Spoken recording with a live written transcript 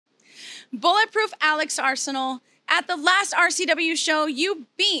Bulletproof Alex Arsenal. At the last RCW show, you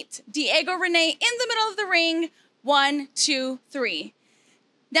beat Diego Rene in the middle of the ring, 1, 2, 3.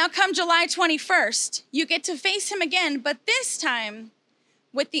 Now come July 21st, you get to face him again, but this time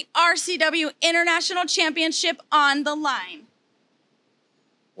with the RCW International Championship on the line.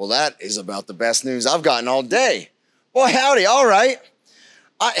 Well, that is about the best news I've gotten all day. Boy, howdy, all right.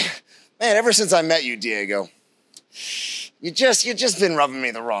 Man, ever since I met you, Diego, you just been rubbing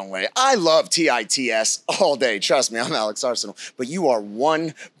me the wrong way. I love TITS all day. Trust me, I'm Alex Arsenal. But you are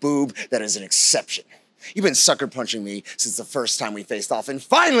one boob that is an exception. You've been sucker punching me since the first time we faced off, and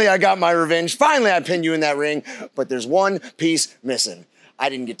finally I got my revenge. Finally I pinned you in that ring, but there's one piece missing. I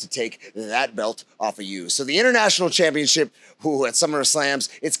didn't get to take that belt off of you. So the International Championship, at SummerSlams,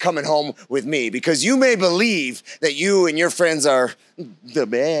 it's coming home with me, because you may believe that you and your friends are the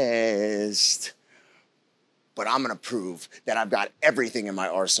best, but I'm gonna prove that I've got everything in my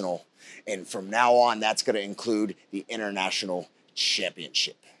arsenal, and from now on, that's gonna include the International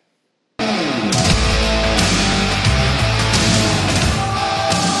Championship.